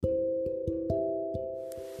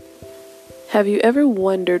Have you ever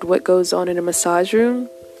wondered what goes on in a massage room?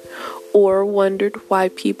 Or wondered why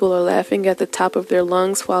people are laughing at the top of their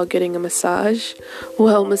lungs while getting a massage?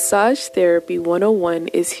 Well, Massage Therapy 101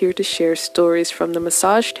 is here to share stories from the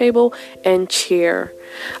massage table and chair.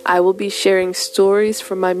 I will be sharing stories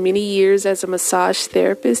from my many years as a massage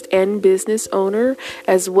therapist and business owner,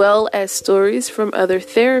 as well as stories from other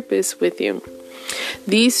therapists with you.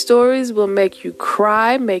 These stories will make you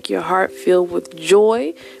cry, make your heart fill with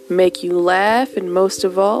joy, make you laugh, and most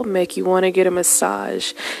of all, make you want to get a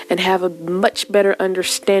massage and have a much better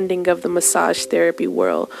understanding of the massage therapy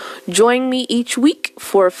world. Join me each week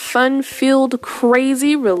for a fun-filled,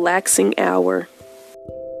 crazy, relaxing hour.